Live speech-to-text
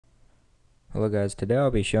Hello guys, today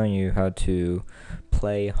I'll be showing you how to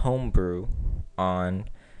play Homebrew on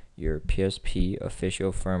your PSP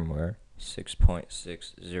official firmware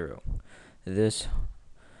 6.60.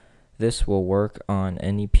 This will work on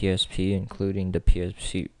any PSP, including the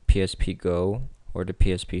PSP Go or the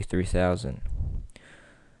PSP 3000.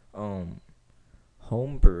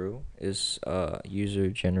 Homebrew is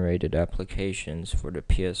user-generated applications for the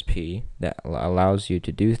PSP that allows you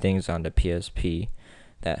to do things on the PSP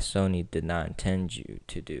that Sony did not intend you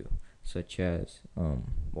to do, such as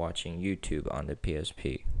watching YouTube on the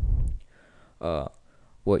PSP.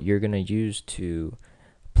 What you're going to use to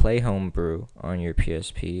play Homebrew on your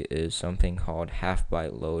PSP is something called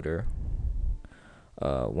HALFBYTE LOADER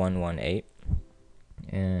 118,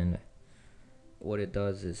 and what it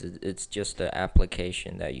does is it's just an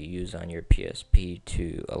application that you use on your PSP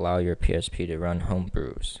to allow your PSP to run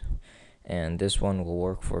homebrews. And this one will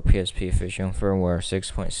work for PSP official firmware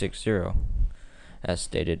 6.60 as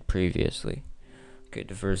stated previously. Okay,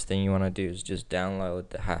 the first thing you want to do is just download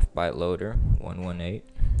the HALFBYTE Loader 118.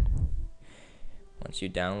 Once you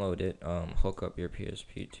download it, hook up your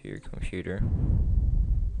PSP to your computer.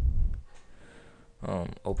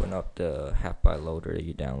 Open up the HALFBYTE Loader that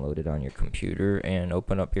you downloaded on your computer and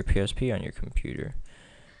open up your PSP on your computer.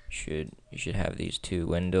 You should have these two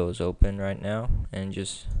windows open right now, and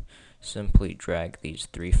just simply drag these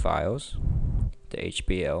three files, the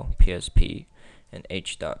HBL, PSP, and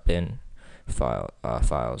h.bin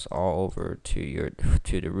files all over to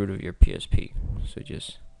the root of your PSP. So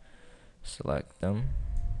just select them,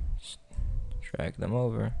 drag them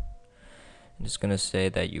over. I'm just gonna say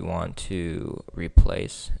that you want to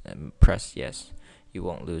replace and press yes. You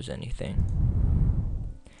won't lose anything.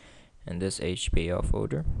 And this HBL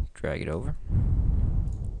folder, drag it over.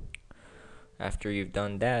 After you've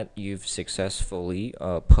done that, you've successfully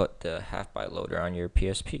put the HALFBYTE Loader on your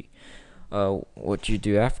PSP. What you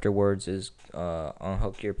do afterwards is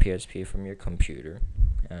unhook your PSP from your computer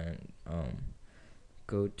and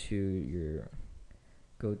go to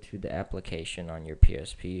the application on your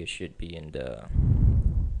PSP. It should be in the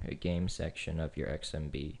game section of your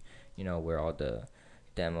XMB. You know where all the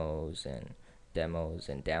demos and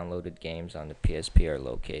downloaded games on the PSP are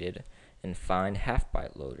located. And find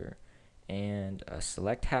HALFBYTE Loader and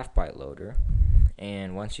select HALFBYTE Loader.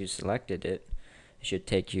 And once you selected it, it should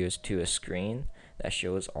take you to a screen that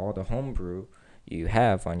shows all the homebrew you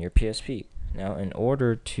have on your PSP. Now, in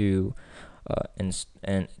order to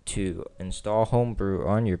install Homebrew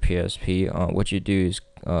on your PSP, what you do is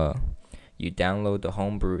you download the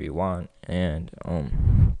Homebrew you want and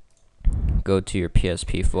go to your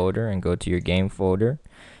PSP folder and go to your game folder,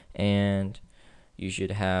 and you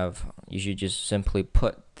should just simply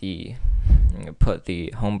put the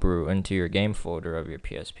Homebrew into your game folder of your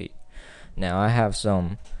PSP. Now I have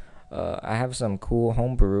some cool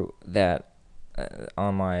Homebrew that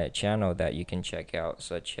on my channel that you can check out,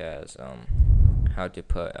 such as how to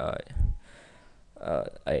put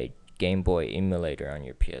a Game Boy emulator on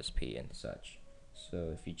your PSP and such.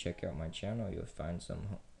 So if you check out my channel, you'll find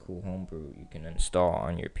some cool Homebrew you can install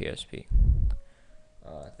on your PSP.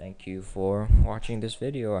 Thank you for watching this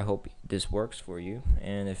video. I hope this works for you,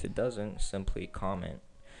 and if it doesn't, simply comment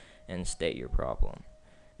and state your problem,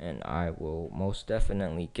 and I will most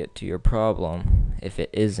definitely get to your problem if it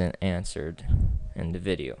isn't answered in the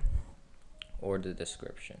video or the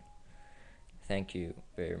description. Thank you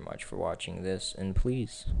very much for watching this, and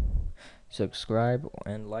please subscribe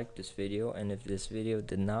and like this video. And if this video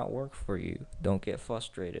did not work for you, don't get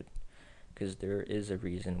frustrated, because there is a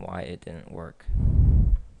reason why it didn't work.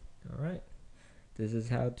 Alright, this is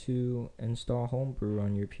how to install Homebrew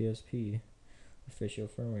on your PSP official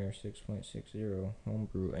firmware 6.60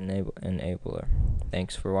 Homebrew enabler.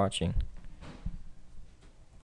 Thanks for watching.